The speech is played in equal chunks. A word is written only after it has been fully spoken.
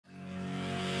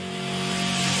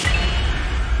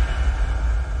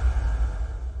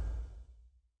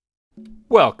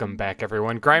Welcome back,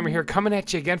 everyone. GReimer here, coming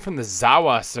at you again from the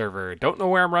ZAWA server. Don't know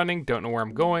where I'm running, don't know where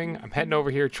I'm going. I'm heading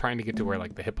over here trying to get to where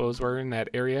like the hippos were in that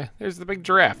area. There's the big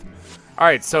giraffe. All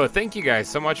right, so thank you guys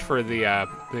so much for the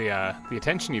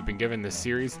attention you've been giving this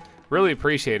series. Really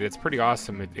appreciate it. It's pretty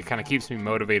awesome. It kind of keeps me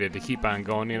motivated to keep on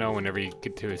going, you know, whenever you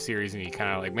get to a series and you kind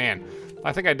of like, man,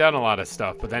 I think I've done a lot of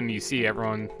stuff, but then you see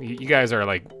everyone, you guys are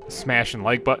like smashing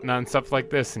like button on stuff like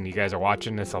this, and you guys are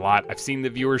watching this a lot. I've seen the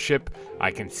viewership.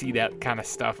 I can see that kind of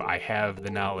stuff. I have the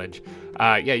knowledge.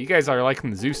 Yeah, you guys are liking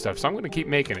the zoo stuff, so I'm going to keep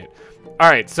making it. All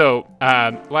right, so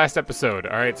last episode.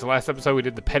 All right, so last episode we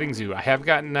did the petting zoo. I have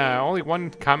gotten only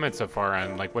one comment so far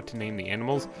on like what to name the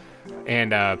animals,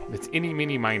 and it's Inny,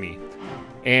 Minny, Miny.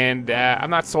 And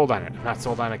I'm not sold on it. I'm not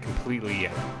sold on it completely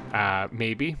yet.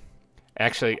 Maybe.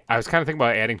 Actually, I was kind of thinking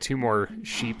about adding 2 more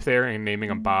sheep there and naming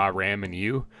them Ba, Ram, and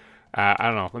Ewe. I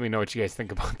don't know. Let me know what you guys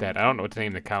think about that. I don't know what to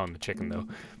name the cow and the chicken, though.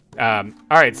 All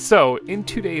right, so in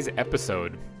today's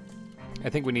episode, I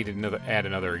think we need to add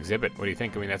another exhibit. What do you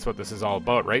think? I mean, that's what this is all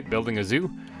about, right? Building a zoo?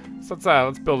 So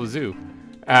let's build a zoo.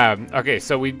 Okay,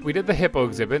 so we did the hippo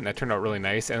exhibit, and that turned out really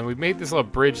nice. And we made this little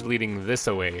bridge leading this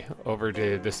away over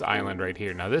to this island right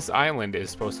here. Now, this island is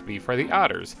supposed to be for the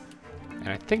otters. And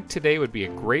I think today would be a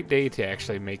great day to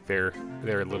actually make their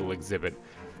little exhibit.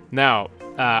 Now,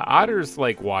 otters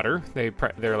like water.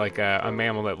 They're like a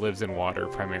mammal that lives in water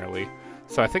primarily.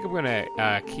 So I think I'm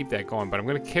gonna keep that going, but I'm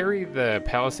gonna carry the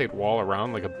palisade wall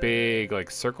around like a big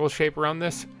like circle shape around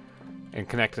this, and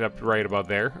connect it up right about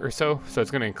there or so. So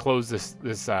it's gonna enclose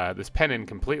this pen in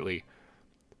completely.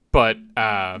 But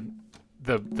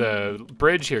the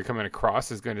bridge here coming across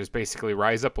is going to just basically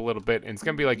rise up a little bit, and it's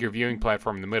going to be like your viewing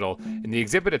platform in the middle, and the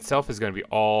exhibit itself is going to be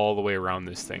all the way around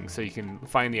this thing, so you can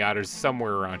find the otters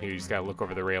somewhere around here. You just got to look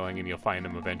over the railing and you'll find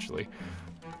them eventually.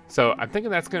 So I'm thinking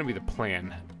that's going to be the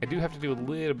plan. I do have to do a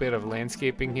little bit of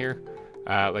landscaping here.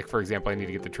 Like, for example, I need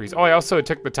to get the trees. Oh, I also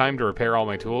took the time to repair all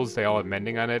my tools. They all have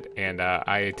mending on it, and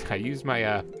I used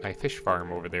my my fish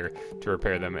farm over there to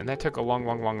repair them, and that took a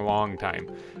long time.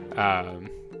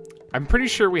 I'm pretty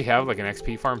sure we have like an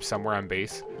XP farm somewhere on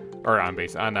base, or on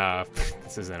base, on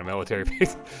this isn't a military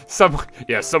base.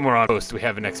 Somewhere on post we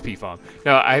have an XP farm.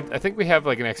 No, I think we have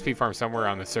like an XP farm somewhere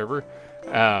on the server,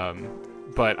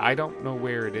 but I don't know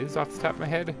where it is off the top of my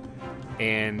head,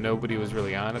 and nobody was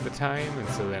really on at the time, and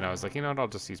so then I was like, you know what, I'll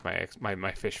just use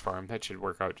my fish farm. That should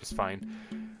work out just fine.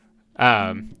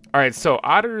 All right, so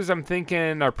otters, I'm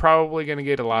thinking, are probably going to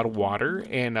get a lot of water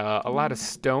and a lot of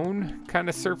stone kind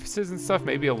of surfaces and stuff.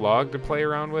 Maybe a log to play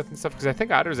around with and stuff, because I think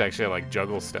otters actually like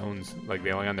juggle stones. Like,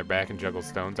 they lay on their back and juggle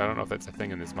stones. I don't know if that's a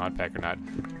thing in this mod pack or not.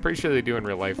 Pretty sure they do in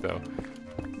real life, though.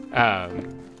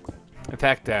 In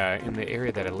fact, in the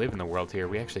area that I live in the world here,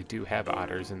 we actually do have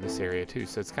otters in this area, too.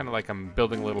 So it's kind of like I'm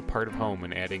building a little part of home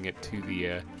and adding it to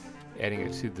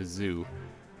the zoo.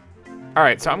 All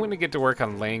right, so I'm going to get to work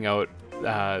on laying out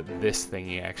this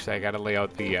thingy. Actually, I got to lay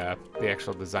out the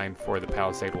actual design for the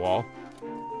palisade wall,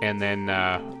 and then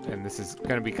and this is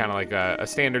going to be kind of like a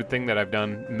standard thing that I've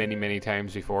done many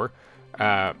times before.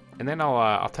 And then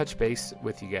I'll touch base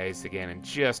with you guys again in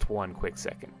just one quick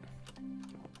second.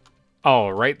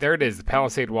 All right, there it is. The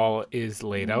palisade wall is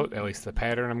laid out, at least the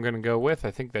pattern I'm going to go with.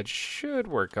 I think that should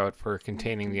work out for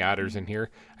containing the otters in here.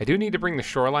 I do need to bring the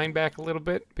shoreline back a little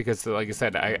bit because, like I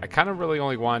said, I kind of really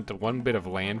only want one bit of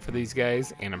land for these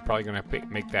guys, and I'm probably going to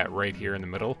make that right here in the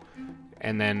middle.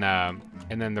 And then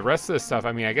the rest of the stuff,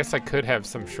 I mean, I guess I could have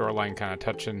some shoreline kind of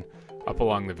touching up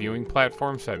along the viewing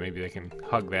platform, so that maybe they can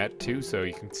hug that too, so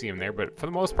you can see them there. But for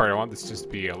the most part, I want this just to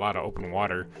be a lot of open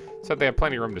water, so that they have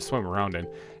plenty of room to swim around in.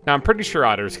 Now, I'm pretty sure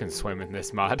otters can swim in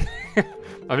this mod.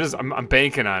 I'm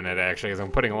banking on it, actually, because I'm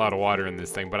putting a lot of water in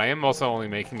this thing. But I am also only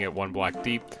making it 1 block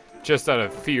deep, just out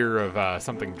of fear of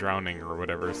something drowning or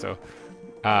whatever. So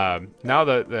now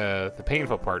the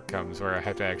painful part comes, where I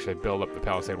have to actually build up the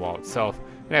palisade wall itself.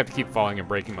 And I have to keep falling and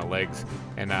breaking my legs,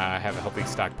 and I have a healthy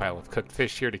stockpile of cooked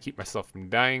fish here to keep myself from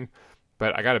dying.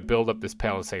 But I got to build up this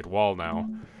palisade wall now.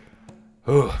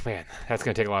 Oh man, that's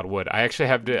gonna take a lot of wood. I actually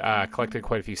have collected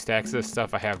quite a few stacks of this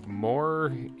stuff. I have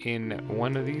more in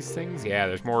one of these things. Yeah,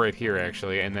 there's more right here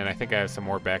actually, and then I think I have some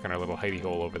more back in our little hidey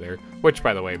hole over there. Which,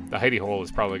 by the way, the hidey hole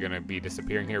is probably gonna be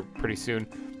disappearing here pretty soon.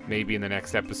 Maybe in the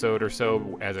next episode or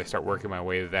so, as I start working my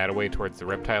way that way towards the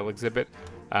reptile exhibit.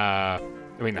 I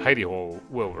mean, the hidey hole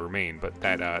will remain, but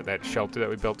that shelter that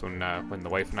we built when the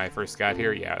wife and I first got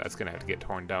here, yeah, that's gonna have to get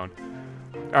torn down.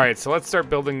 All right, so let's start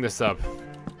building this up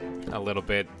a little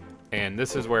bit, and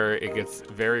this is where it gets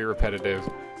very repetitive,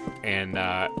 and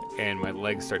my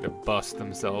legs start to bust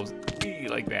themselves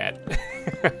like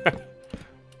that.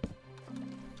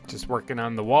 Just working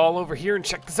on the wall over here, and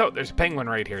check this out. There's a penguin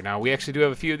right here. Now, we actually do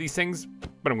have a few of these things,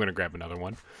 but I'm going to grab another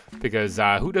one because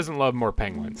who doesn't love more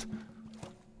penguins?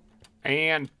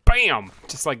 And bam!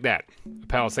 Just like that. The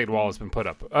palisade wall has been put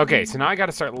up. Okay, so now I got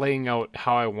to start laying out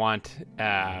how I want...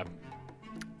 I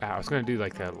was going to do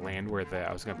like the land where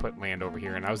I was going to put land over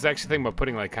here, and I was actually thinking about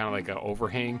putting like kind of like an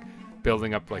overhang,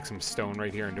 building up like some stone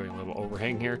right here and doing a little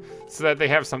overhang here so that they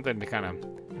have something to kind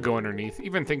of go underneath.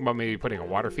 Even thinking about maybe putting a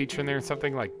water feature in there and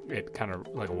something like it kind of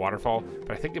like a waterfall,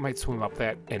 but I think they might swim up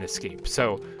that and escape.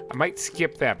 So I might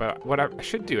skip that, but what I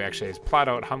should do actually is plot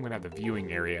out how I'm going to have the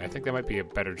viewing area. I think that might be a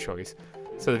better choice.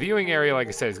 So the viewing area, like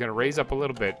I said, is going to raise up a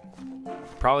little bit,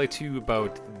 probably to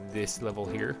about this level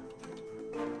here.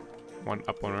 One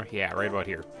up, one, yeah, right about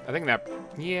here. I think that,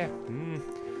 yeah.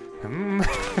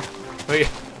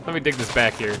 Let me dig this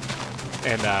back here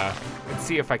and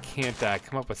see if I can't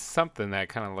come up with something that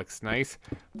kind of looks nice.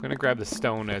 I'm going to grab the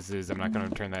stone as is. I'm not going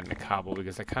to turn that into cobble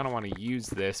because I kind of want to use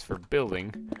this for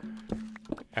building.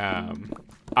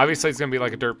 Obviously, it's going to be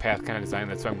like a dirt path kind of design.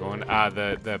 That's what I'm going.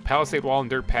 The palisade wall and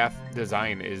dirt path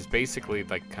design is basically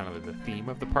like kind of the theme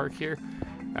of the park here.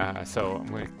 So I'm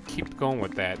going to keep going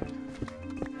with that.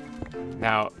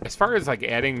 Now, as far as like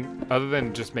adding, other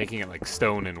than just making it like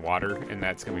stone and water, and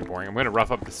that's going to be boring, I'm going to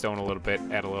rough up the stone a little bit,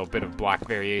 add a little bit of block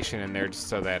variation in there just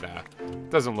so that it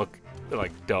doesn't look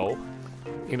like dull.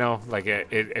 You know, like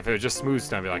if it was just smooth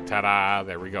stone, I'd be like, ta-da,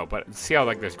 there we go. But see how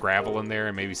like there's gravel in there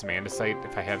and maybe some andesite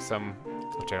if I have some,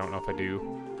 which I don't know if I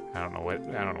do. I don't know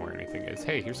where anything is.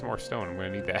 Hey, here's some more stone. I'm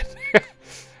going to need that.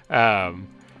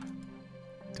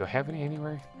 Do I have any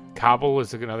anywhere? Cobble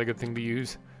is another good thing to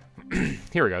use.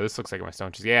 Here we go. This looks like my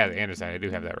stone. Yeah, the andesite. I do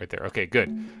have that right there. Okay, good.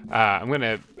 I'm going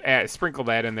to sprinkle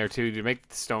that in there, too, to make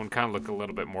the stone kind of look a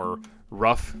little bit more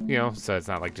rough, you know, so it's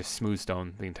not like just smooth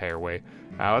stone the entire way.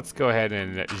 Let's go ahead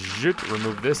and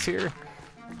remove this here.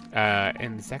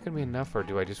 And is that going to be enough, or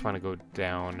do I just want to go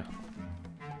down?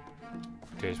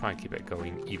 Do I just want to keep it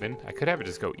going even? I could have it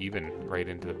just go even right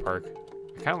into the park.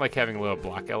 I kind of like having a little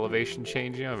block elevation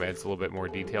change, you know, it adds a little bit more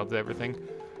detail to everything.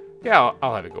 Yeah,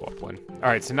 I'll have it go up one. All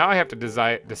right, so now I have to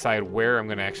decide where I'm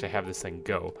going to actually have this thing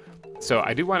go. So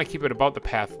I do want to keep it about the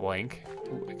path length.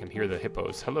 Ooh, I can hear the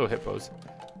hippos. Hello, hippos.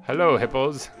 Hello,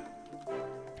 hippos.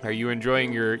 Are you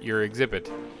enjoying your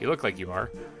exhibit? You look like you are.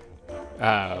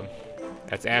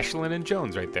 That's Ashlyn and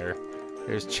Jones right there.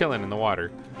 There's chilling in the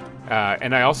water.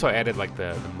 And I also added like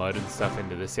the mud and stuff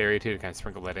into this area too to kind of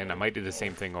sprinkle that in. I might do the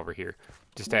same thing over here.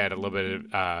 Just to add a little bit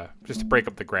of, just to break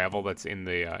up the gravel that's in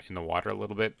the water a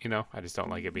little bit, you know? I just don't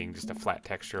like it being just a flat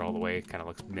texture all the way. It kind of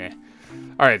looks meh.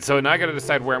 All right, so now I got to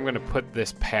decide where I'm going to put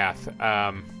this path.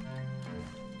 Because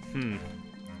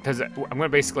I'm going to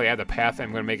basically add the path and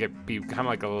I'm going to make it be kind of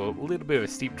like a little bit of a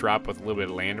steep drop with a little bit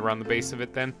of land around the base of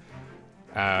it then.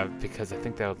 Because I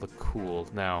think that would look cool.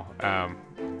 Now,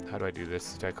 how do I do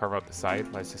this? Do I carve out the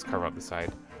side? Let's just carve out the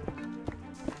side.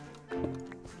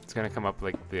 It's going to come up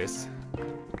like this.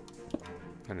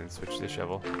 And then switch the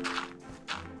shovel.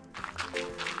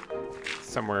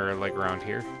 Somewhere like around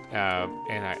here.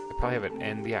 And I probably have it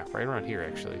end, yeah, right around here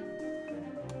actually.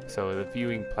 So the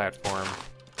viewing platform.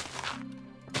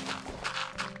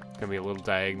 Gonna be a little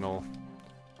diagonal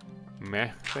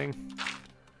meh thing.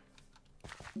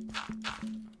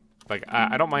 Like,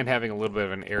 I don't mind having a little bit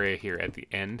of an area here at the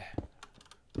end.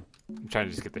 I'm trying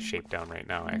to just get the shape down right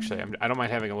now, actually. I don't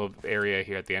mind having a little area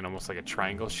here at the end, almost like a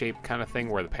triangle shape kind of thing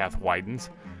where the path widens.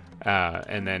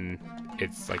 And then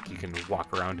it's like you can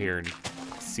walk around here and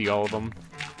see all of them.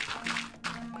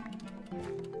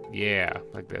 Yeah,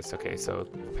 like this. Okay, so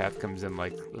the path comes in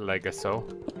like so.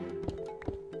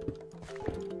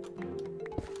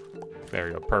 There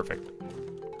we go, perfect.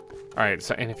 Alright,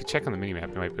 so, and if you check on the minimap,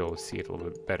 you might be able to see it a little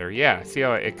bit better. Yeah, see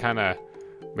how it kind of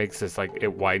makes this, like,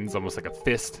 it widens almost like a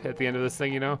fist at the end of this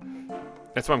thing, you know?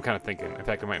 That's what I'm kind of thinking. In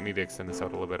fact, I might need to extend this out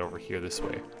a little bit over here this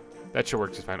way. That should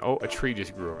work just fine. Oh, a tree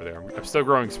just grew over there. I'm still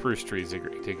growing spruce trees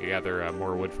to gather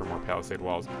more wood for more palisade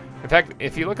walls. In fact,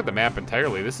 if you look at the map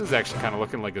entirely, this is actually kind of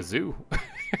looking like a zoo.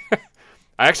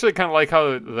 I actually kind of like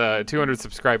how the 200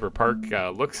 subscriber park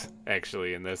looks,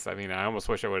 actually, in this. I mean, I almost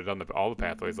wish I would have done all the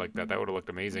pathways like that. That would have looked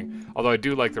amazing. Although I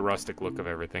do like the rustic look of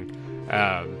everything.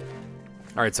 All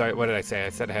right, so what did I say? I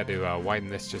said I had to widen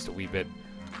this just a wee bit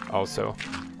also.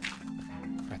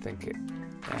 I think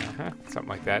something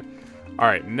like that. All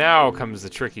right, now comes the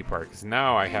tricky part, because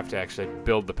now I have to actually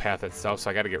build the path itself, so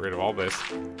I got to get rid of all this.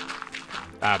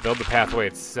 Build the pathway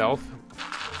itself,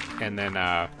 and then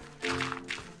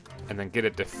get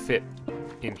it to fit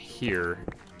in here,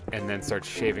 and then start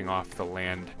shaving off the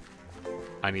land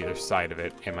on either side of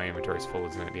it. And my inventory's full,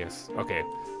 isn't it? Yes. Okay.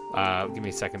 Give me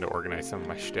a second to organize some of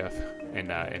my stuff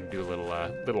and do a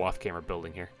little off-camera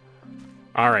building here.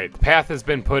 All right, the path has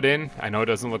been put in. I know it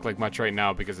doesn't look like much right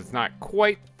now because it's not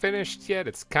quite finished yet.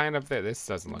 It's kind of there. This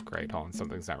doesn't look right. Hold on,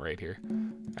 something's not right here.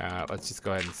 Let's just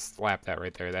go ahead and slap that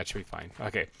right there. That should be fine.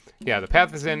 Okay, yeah, the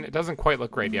path is in. It doesn't quite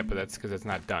look right yet, but that's because it's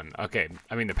not done. Okay,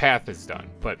 I mean, the path is done,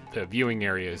 but the viewing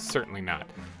area is certainly not.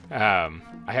 I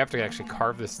have to actually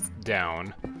carve this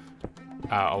down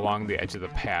along the edge of the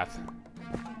path.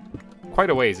 Quite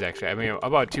a ways, actually. I mean,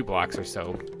 about 2 blocks or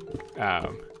so.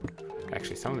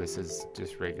 Actually, some of this is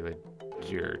just regular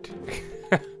dirt.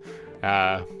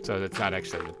 So that's not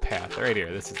actually the path. Right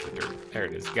here, this is the dirt. There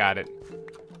it is. Got it.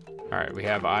 All right, we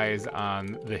have eyes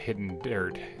on the hidden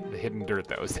dirt. The hidden dirt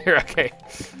that was there. Okay.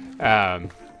 All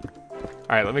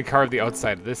right, let me carve the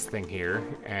outside of this thing here.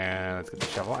 And let's get the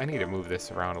shovel. I need to move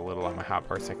this around a little on my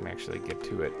hotbar so I can actually get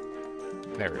to it.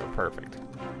 There we go. Perfect.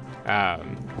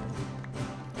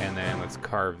 And then let's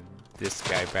carve this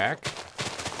guy back.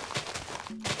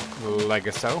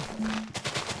 Like so.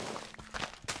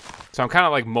 So I'm kind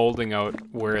of like molding out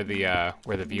where the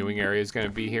viewing area is going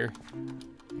to be here.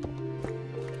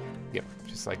 Yep,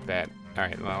 just like that. All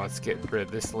right, now let's get rid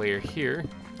of this layer here,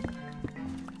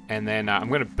 and then I'm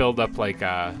going to build up like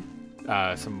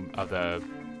some of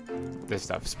this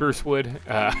stuff. Spruce wood.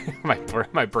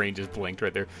 My brain just blinked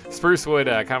right there. Spruce wood,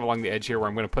 kind of along the edge here, where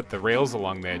I'm going to put the rails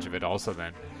along the edge of it also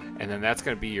then, and then that's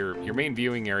going to be your main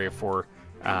viewing area for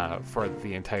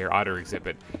the entire otter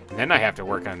exhibit. And then I have to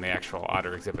work on the actual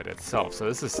otter exhibit itself. So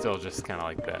this is still just kind of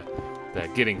like the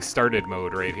getting started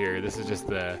mode right here. This is just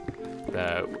yeah,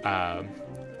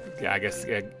 I guess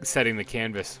setting the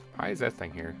canvas. Why is that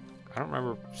thing here? I don't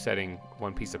remember setting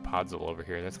one piece of Podzol over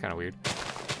here. That's kind of weird.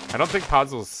 I don't think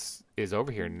Podzol is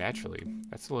over here naturally.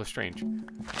 That's a little strange.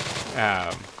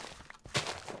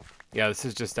 Yeah, this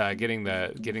is just getting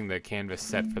the canvas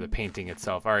set for the painting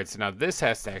itself. All right, so now this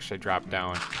has to actually drop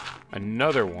down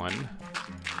another one,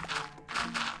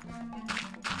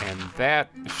 and that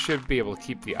should be able to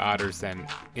keep the otters then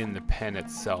in the pen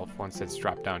itself once it's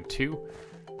dropped down 2,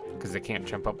 because they can't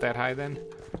jump up that high then.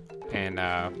 And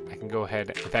I can go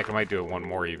ahead. In fact, I might do it one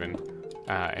more even,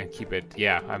 and keep it.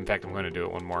 Yeah, in fact, I'm going to do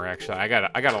it one more. Actually, I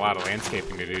got a lot of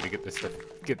landscaping to do to get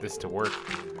this to work.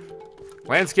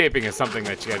 Landscaping is something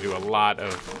that you gotta do a lot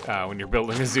of when you're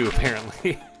building a zoo,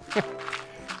 apparently.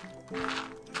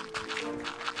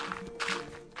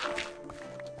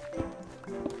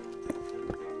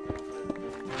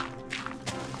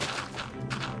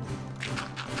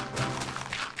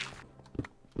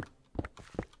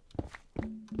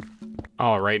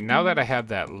 All right, now that I have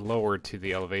that lowered to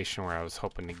the elevation where I was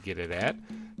hoping to get it at,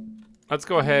 let's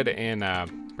go ahead and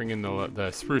bring in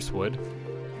the spruce wood.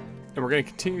 And we're going to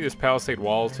continue this palisade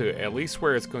wall to at least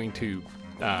where it's going to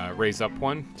raise up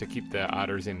one to keep the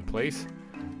otters in place.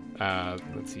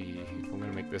 Let's see, I'm going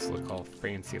to make this look all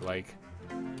fancy-like.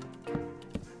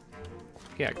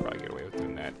 Yeah, I could probably get away with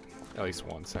doing that at least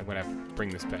once. I'm going to have to bring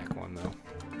this back one, though.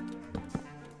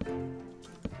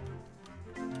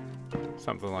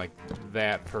 Something like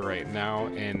that for right now.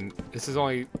 And this is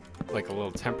only like a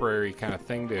little temporary kind of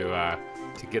thing to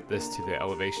get this to the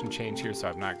elevation change here, so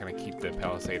I'm not going to keep the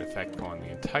palisade effect going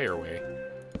the entire way.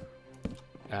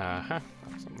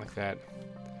 Something like that.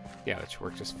 Yeah, that should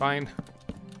work just fine.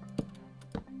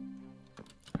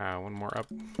 One more up.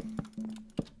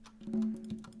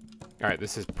 Alright,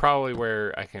 this is probably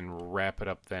where I can wrap it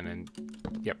up then, and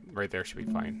yep, right there should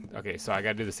be fine. Okay, so I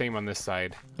got to do the same on this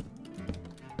side.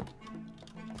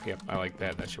 Yep, I like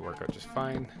that. That should work out just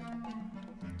fine.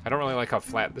 I don't really like how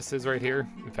flat this is right here.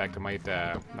 In fact, I might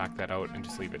knock that out and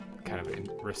just leave it kind of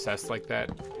recessed like that.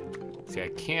 See, I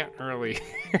can't really,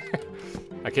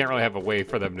 I can't really have a way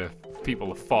for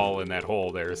people to fall in that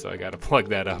hole there, so I got to plug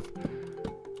that up.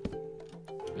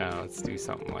 Now let's do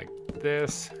something like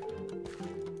this.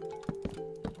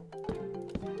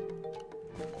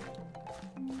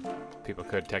 People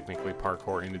could technically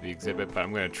parkour into the exhibit, but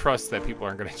I'm going to trust that people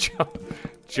aren't going to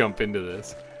jump into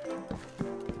this.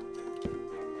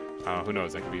 Who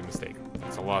knows? That could be a mistake.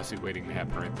 That's a lawsuit waiting to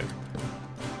happen right there.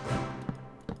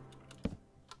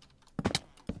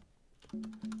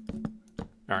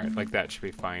 All right, like that should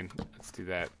be fine. Let's do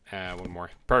that. One more.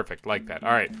 Perfect, like that.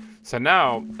 All right. So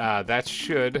now that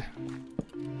should.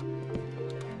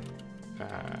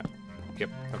 Yep.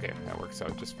 Okay, that works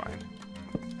out just fine.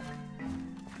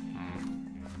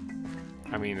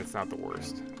 I mean, it's not the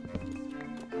worst.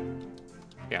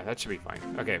 Yeah, that should be fine.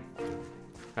 Okay.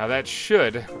 Now that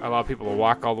should allow people to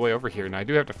walk all the way over here. Now I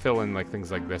do have to fill in like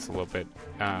things like this a little bit.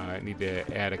 I need to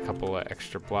add a couple of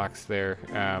extra blocks there.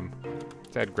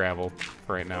 Let's add gravel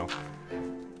for right now.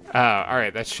 All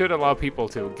right, that should allow people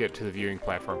to get to the viewing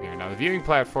platform here. Now, the viewing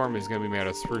platform is going to be made out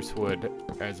of spruce wood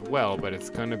as well, but it's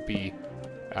going to be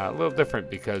a little different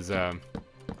because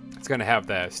it's going to have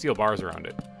the steel bars around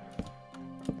it.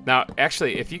 Now,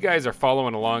 actually, if you guys are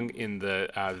following along in the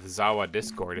ZAWA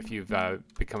Discord, if you've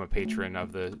become a patron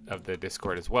of the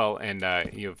Discord as well, and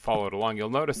you've followed along, you'll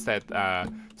notice that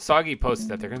Soggy posted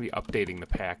that they're going to be updating the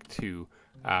pack to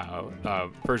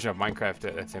version of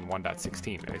Minecraft that's in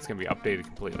 1.16. It's going to be updated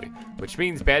completely, which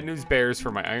means bad news bears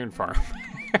for my iron farm.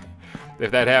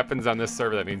 If that happens on this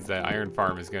server, that means the iron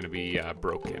farm is going to be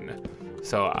broken.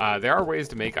 So there are ways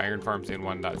to make iron farms in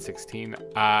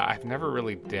 1.16. I've never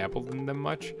really dabbled in them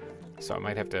much, so I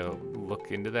might have to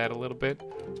look into that a little bit,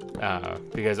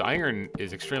 because iron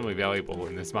is extremely valuable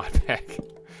in this mod pack.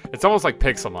 It's almost like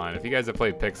Pixelmon. If you guys have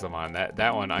played Pixelmon,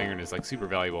 that one, iron is like super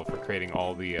valuable for creating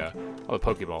all the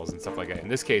Pokeballs and stuff like that. In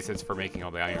this case, it's for making all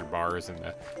the iron bars and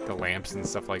the lamps and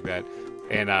stuff like that.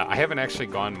 And I haven't actually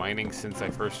gone mining since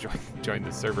I first joined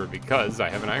the server because I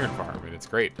have an iron farm, and it's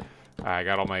great. I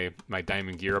got all my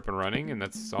diamond gear up and running, and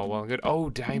that's all well and good. Oh,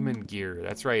 diamond gear.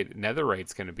 That's right.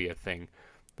 Netherite's going to be a thing,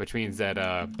 which means that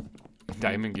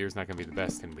diamond gear is not going to be the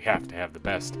best, and we have to have the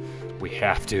best. We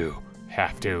have to.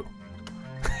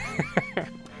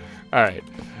 All right.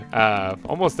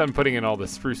 Almost done putting in all the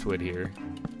spruce wood here.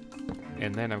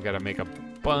 And then I've got to make a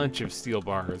bunch of steel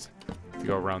bars to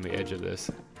go around the edge of this.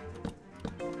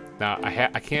 Now,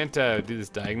 I can't do this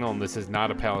diagonal, and this is not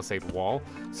a palisade wall,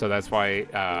 so that's why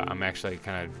I'm actually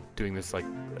kind of doing this like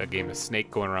a game of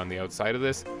Snake going around the outside of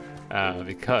this,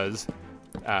 because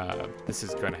this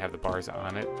is going to have the bars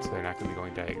on it, so they're not going to be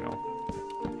going diagonal.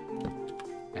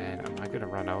 And am I going to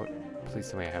run out?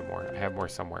 Please tell me I have more. I have more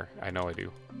somewhere. I know I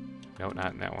do. No,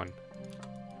 not in that one.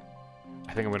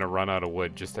 I think I'm going to run out of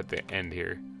wood just at the end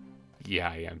here.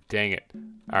 Yeah, I am. Dang it.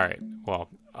 All right. Well,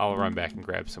 I'll run back and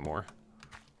grab some more.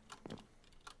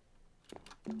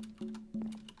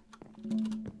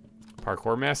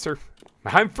 Parkour master,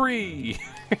 I'm free!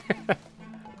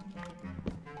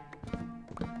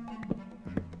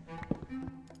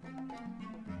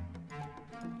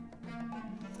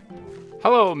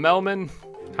 Hello, Melman.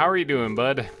 How are you doing,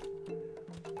 bud?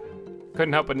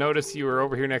 Couldn't help but notice you were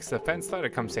over here next to the fence. Thought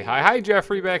I'd come say hi. Hi,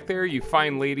 Jeffrey, back there. You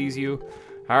fine ladies, you.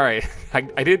 All right.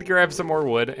 I did grab some more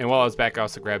wood, and while I was back, I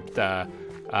also grabbed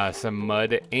some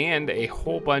mud and a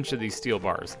whole bunch of these steel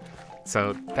bars.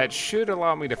 So that should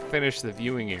allow me to finish the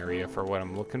viewing area for what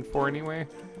I'm looking for anyway.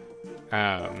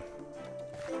 At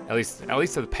least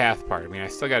to the path part. I mean, I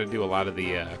still got to do a lot of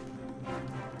the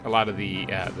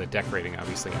decorating,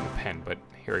 obviously, on the pen. But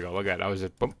here we go. Look at it. I was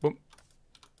just boom, boom.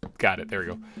 Got it. There we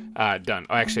go. Done.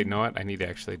 Oh, actually, you know what? I need to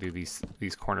actually do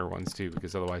these corner ones too,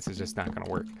 because otherwise it's just not going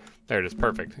to work. There it is.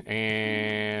 Perfect.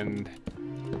 And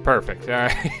perfect. All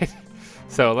right.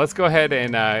 So let's go ahead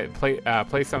and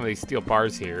place some of these steel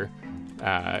bars here.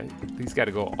 These got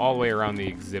to go all the way around the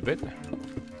exhibit,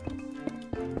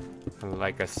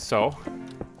 like so.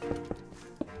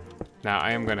 Now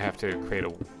I am going to have to create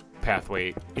a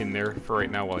pathway in there for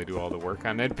right now while I do all the work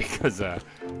on it, because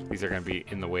these are going to be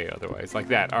in the way otherwise. Like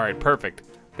that. All right, perfect.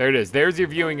 There it is. There's your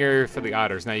viewing area for the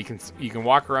otters. Now you can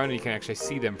walk around and you can actually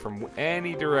see them from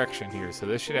any direction here. So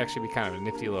this should actually be kind of a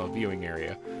nifty little viewing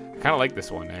area. I kind of like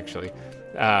this one actually.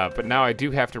 But now I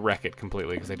do have to wreck it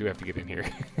completely because I do have to get in here.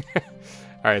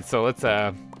 All right, so let's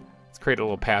create a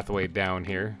little pathway down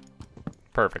here.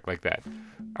 Perfect, like that.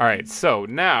 All right, so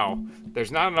now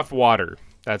there's not enough water.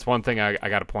 That's one thing I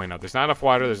got to point out. There's not enough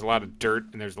water. There's a lot of dirt,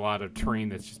 and there's a lot of terrain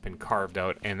that's just been carved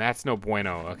out, and that's no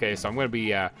bueno. Okay, so I'm going to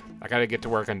be, I got to get to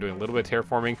work on doing a little bit of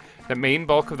terraforming. The main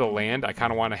bulk of the land, I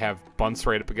kind of want to have bunts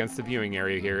right up against the viewing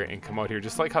area here and come out here,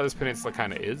 just like how this peninsula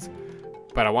kind of is.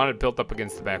 But I want it built up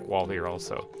against the back wall here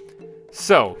also.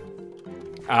 So,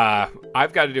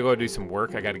 I've got to go do some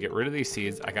work. I got to get rid of these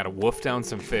seeds. I got to wolf down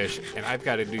some fish, and I've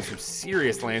got to do some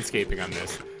serious landscaping on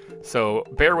this. So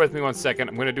bear with me 1 second.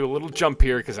 I'm going to do a little jump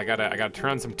here because I gotta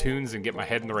turn on some tunes and get my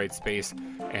head in the right space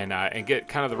and get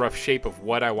kind of the rough shape of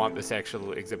what I want this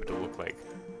actual exhibit to look like.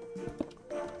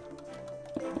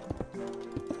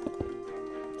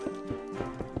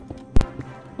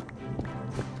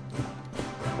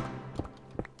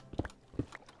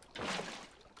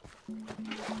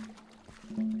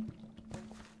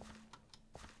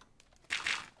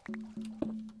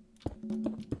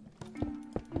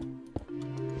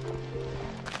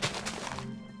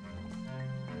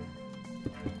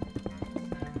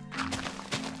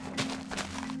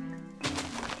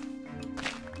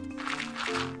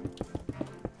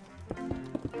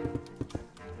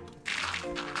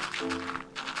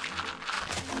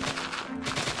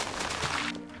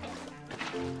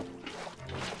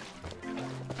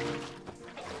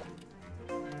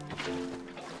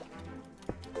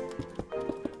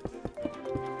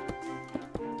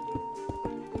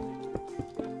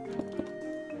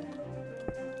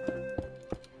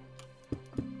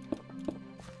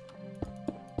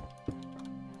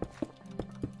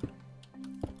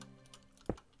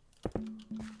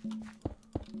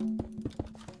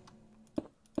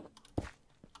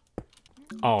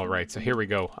 All right, so here we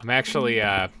go. I'm actually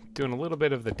doing a little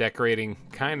bit of the decorating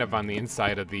kind of on the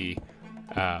inside of the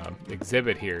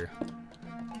exhibit here.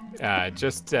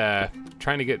 Just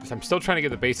trying to get, I'm still trying to get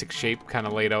the basic shape kind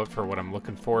of laid out for what I'm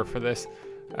looking for this.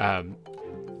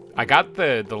 I got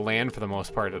the land for the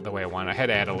most part the way I want. I had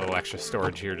to add a little extra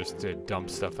storage here just to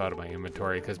dump stuff out of my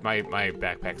inventory because my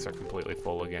backpacks are completely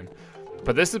full again.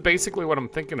 But this is basically what I'm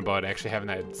thinking about, actually having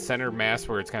that center mass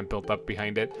where it's kind of built up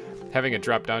behind it, having it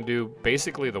drop down to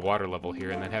basically the water level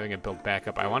here, and then having it built back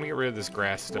up. I want to get rid of this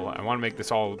grass still. I want to make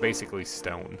this all basically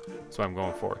stone. That's what I'm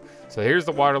going for. So here's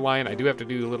the water line. I do have to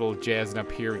do a little jazzing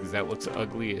up here because that looks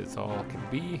ugly as all can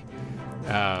be.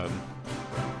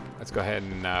 Let's go ahead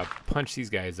and punch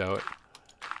these guys out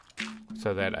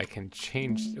so that I can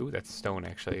change. Ooh, that's stone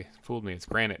actually. Fooled me, it's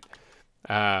granite.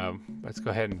 Let's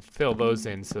go ahead and fill those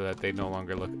in so that they no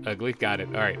longer look ugly. Got it.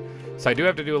 All right. So I do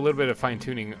have to do a little bit of fine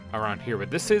tuning around here,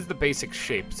 but this is the basic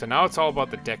shape. So now it's all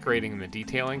about the decorating and the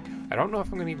detailing. I don't know if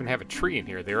I'm going to even have a tree in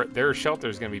here. Their shelter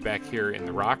is going to be back here in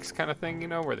the rocks kind of thing, you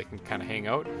know, where they can kind of hang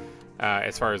out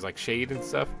as far as like shade and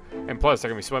stuff. And plus they're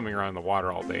going to be swimming around in the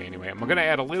water all day anyway. I'm going to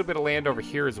add a little bit of land over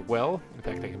here as well. In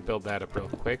fact, I can build that up real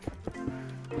quick.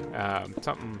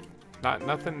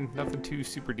 Nothing too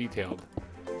super detailed.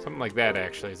 Something like that,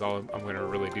 actually, is all I'm going to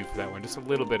really do for that one. Just a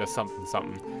little bit of something.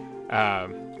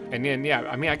 And then, yeah,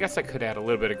 I mean, I guess I could add a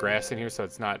little bit of grass in here so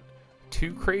it's not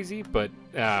too crazy, but,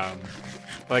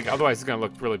 like, otherwise it's going to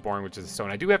look really boring, which is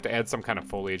stone. I do have to add some kind of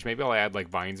foliage. Maybe I'll add, like,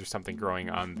 vines or something growing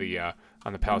on the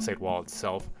palisade wall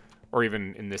itself, or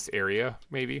even in this area,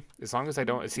 maybe. As long as I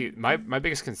don't... See, my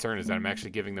biggest concern is that I'm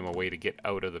actually giving them a way to get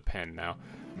out of the pen now.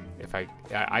 If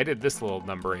I did this little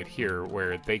number right here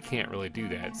where they can't really do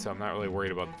that, so I'm not really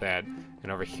worried about that.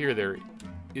 And over here there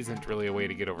isn't really a way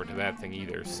to get over to that thing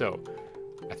either. So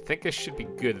I think I should be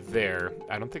good there.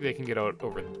 I don't think they can get out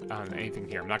over on anything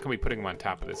here. I'm not going to be putting them on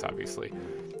top of this, obviously.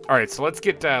 All right, so let's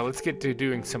get to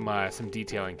doing some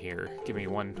detailing here. Give me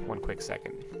one quick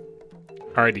second.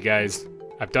 All right, you guys,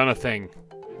 I've done a thing.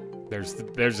 There's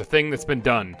a thing that's been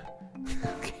done.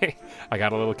 Okay, I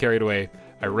got a little carried away.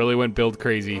 I really went build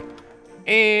crazy,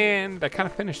 and I kind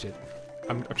of finished it.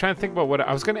 I'm trying to think about what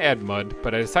I was going to add mud,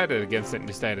 but I decided against it and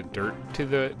just added dirt to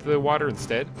the water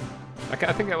instead. I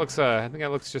think that looks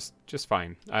just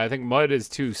fine. I think mud is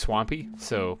too swampy,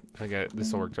 so I think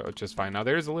this will work out just fine. Now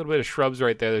there's a little bit of shrubs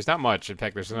right there. There's not much. In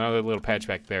fact, there's another little patch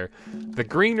back there. The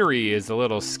greenery is a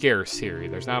little scarce here.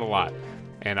 There's not a lot,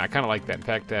 and I kind of like that. In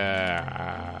fact,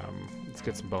 let's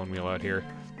get some bone meal out here.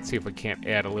 Let's see if we can't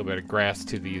add a little bit of grass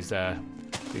to these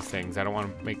things. I don't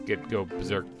want to make it go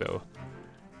berserk though.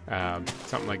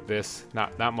 Something like this.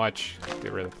 Not much.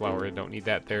 Get rid of the flower. I don't need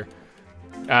that there.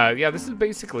 Yeah, this is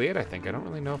basically it, I think. I don't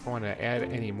really know if I want to add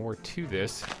any more to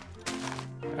this.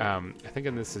 I think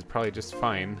this is probably just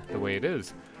fine the way it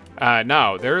is.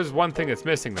 Now, there is one thing that's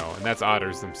missing though, and that's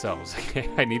otters themselves.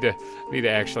 I need to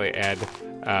actually add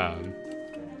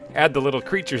the little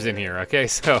creatures in here. Okay,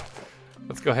 so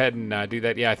let's go ahead and do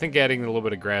that. Yeah, I think adding a little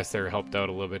bit of grass there helped out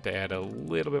a little bit to add a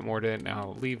little bit more to it. Now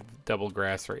I'll leave double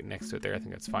grass right next to it there. I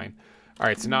think that's fine. All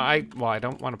right, so now I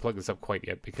don't want to plug this up quite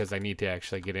yet because I need to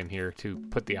actually get in here to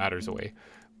put the otters away.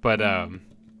 But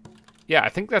yeah, I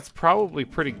think that's probably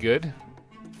pretty good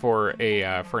for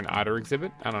an otter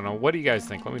exhibit. I don't know. What do you guys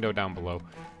think? Let me know down below.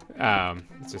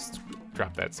 Let's just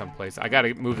drop that someplace. I got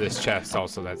to move this chest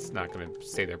also. That's not going to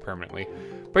stay there permanently.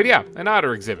 But yeah, an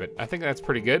otter exhibit. I think that's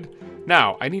pretty good.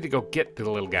 Now, I need to go get the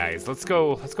little guys. Let's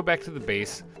go back to the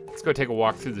base. Let's go take a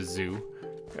walk through the zoo.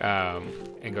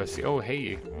 And go see, oh,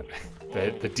 hey,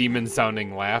 the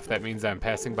demon-sounding laugh. That means I'm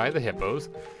passing by the hippos.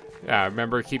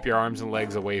 Remember, keep your arms and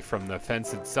legs away from the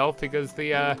fence itself because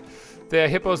the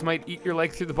hippos might eat your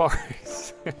leg through the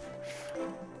bars.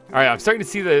 All right, I'm starting to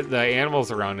see the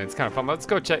animals around, and it's kind of fun. Let's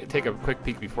go take a quick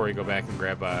peek before we go back and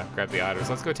grab the otters.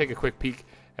 Let's go take a quick peek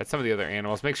at some of the other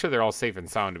animals. Make sure they're all safe and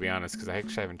sound, to be honest, because I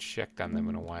actually haven't checked on them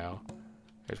in a while.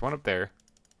 There's one up there.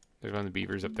 There's one of the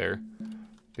beavers up there.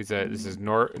 This is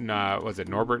Norbert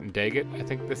and Daggett, I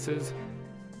think this is.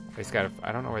 It's got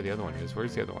I don't know where the other one is.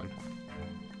 Where's the other one?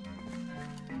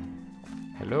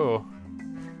 Hello.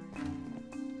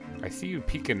 I see you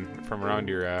peeking from around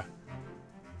your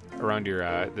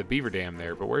the beaver dam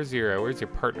there, but where's your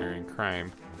partner in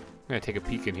crime? I'm gonna take a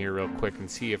peek in here real quick and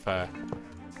see if I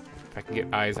can get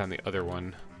eyes on the other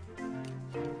one.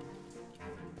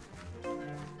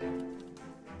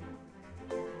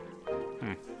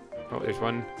 Oh, there's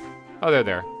one. Oh, they're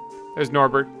there. There's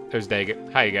Norbert. There's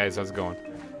Daggett. Hi, you guys. How's it going?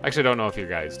 I actually don't know if you're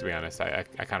guys, to be honest. I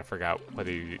kind of forgot whether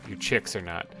you chicks or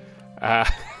not. All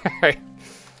right.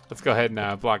 Let's go ahead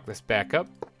and block this back up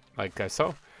like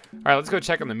so. All right, let's go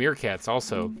check on the meerkats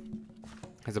also.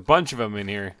 There's a bunch of them in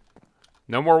here.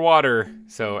 No more water.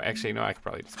 So actually, no, I could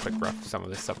probably just quick rough some of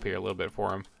this up here a little bit for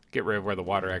them. Get rid of where the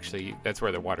water actually, that's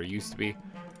where the water used to be.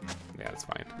 Yeah, that's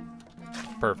fine.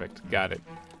 Perfect, got it.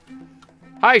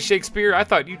 Hi, Shakespeare. I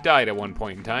thought you died at one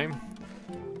point in time.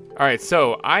 All right,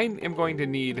 so I am going to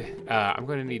need, I'm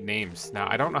going to need names. Now,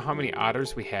 I don't know how many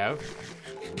otters we have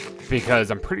because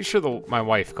I'm pretty sure my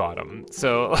wife caught them.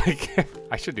 So, like,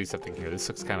 I should do something here. This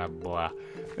looks kind of blah.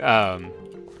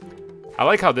 I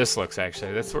like how this looks,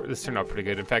 actually. This turned out pretty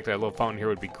good. In fact, that little fountain here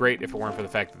would be great if it weren't for the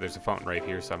fact that there's a fountain right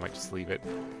here, so I might just leave it.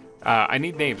 I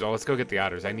need names. Well, let's go get the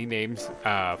otters. I need names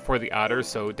for the otters.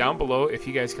 So down below, if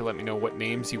you guys can let me know what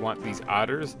names you want these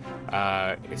otters,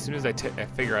 as soon as I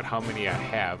figure out how many I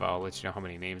have, I'll let you know how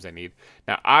many names I need.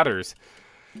 Now, otters.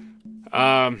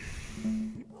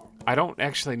 I don't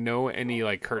actually know any,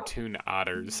 like, cartoon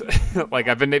otters. Like,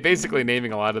 I've been basically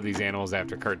naming a lot of these animals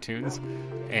after cartoons,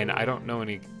 and I don't know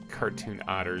any cartoon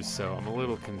otters, so I'm a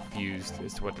little confused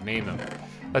as to what to name them.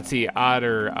 Let's see,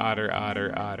 otter.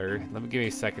 Let me give me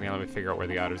a second here. Let me figure out where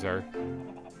the otters are.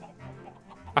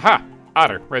 Aha!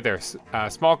 Otter, right there.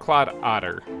 Small clawed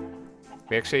otter.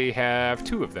 We actually have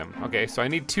 2 of them. Okay, so I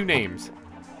need 2 names.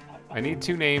 I need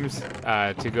 2 names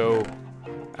to go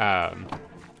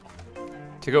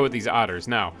with these otters.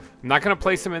 Now, I'm not going to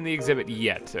place them in the exhibit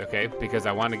yet, okay? Because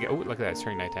I want to get... Oh, look at that. It's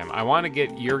turning nighttime. I want to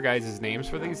get your guys' names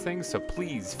for these things, so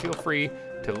please feel free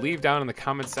to leave down in the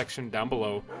comments section down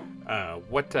below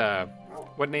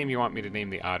what name you want me to name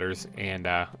the otters, and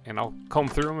I'll comb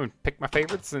through them and pick my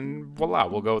favorites, and voila,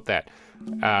 we'll go with that.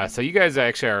 So you guys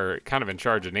actually are kind of in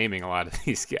charge of naming a lot of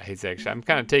these guys, actually. I'm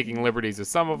kind of taking liberties with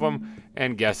some of them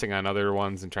and guessing on other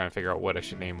ones and trying to figure out what I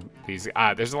should name these.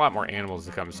 There's a lot more animals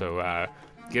to come, so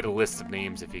get a list of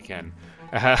names if you can.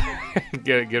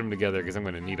 Get them together because I'm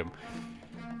going to need them.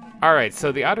 All right,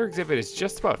 so the otter exhibit is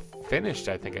just about finished,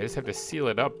 I think. I just have to seal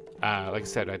it up. Like I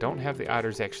said, I don't have the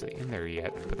otters actually in there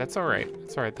yet, but that's all right.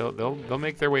 It's all right. They'll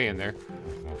make their way in there.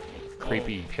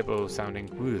 Creepy hippo sounding.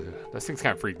 Ooh, those things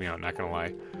kind of freak me out. Not gonna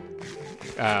lie.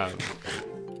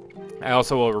 I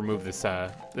also will remove this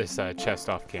chest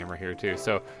off camera here too.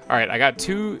 So, all right, I got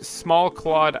 2 small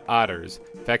clawed otters.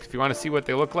 In fact, if you want to see what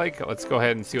they look like, let's go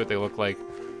ahead and see what they look like.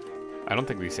 I don't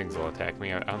think these things will attack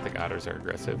me. I don't think otters are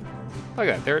aggressive. Look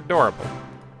at that. They're adorable.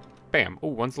 Bam. Oh,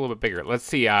 one's a little bit bigger. Let's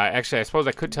see. Actually, I suppose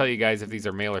I could tell you guys if these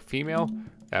are male or female.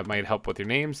 That might help with your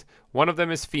names. One of them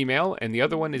is female, and the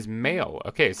other one is male.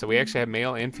 Okay, so we actually have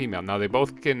male and female. Now, they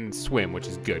both can swim, which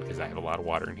is good because I have a lot of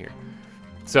water in here.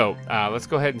 So, let's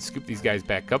go ahead and scoop these guys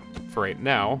back up for right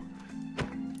now.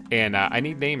 And I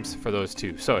need names for those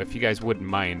 2. So, if you guys wouldn't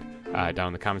mind, down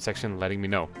in the comment section, letting me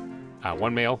know.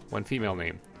 1 male, 1 female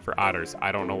name for otters.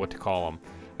 I don't know what to call them.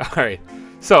 All right,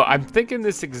 so I'm thinking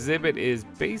this exhibit is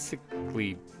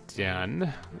basically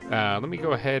done. Let me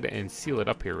go ahead and seal it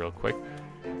up here real quick.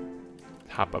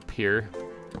 Hop up here.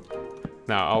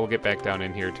 Now, I'll get back down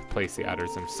in here to place the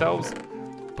otters themselves.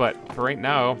 But for right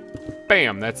now,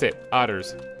 bam, that's it.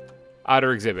 Otters.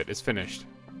 Otter exhibit is finished.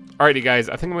 Alrighty, guys,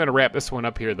 I think I'm going to wrap this one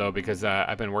up here, though, because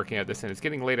I've been working at this, and it's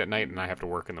getting late at night, and I have to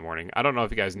work in the morning. I don't know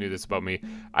if you guys knew this about me.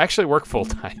 I actually work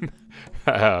full-time,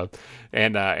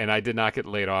 and I did not get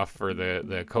laid off for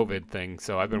the COVID thing,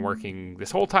 so I've been working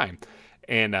this whole time.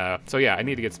 And so, yeah, I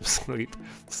need to get some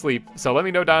sleep. So let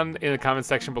me know down in the comment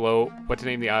section below what to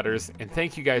name the otters. And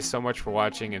thank you guys so much for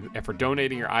watching and for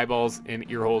donating your eyeballs and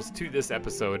ear holes to this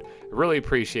episode. I really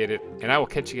appreciate it. And I will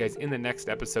catch you guys in the next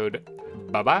episode.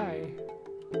 Bye-bye.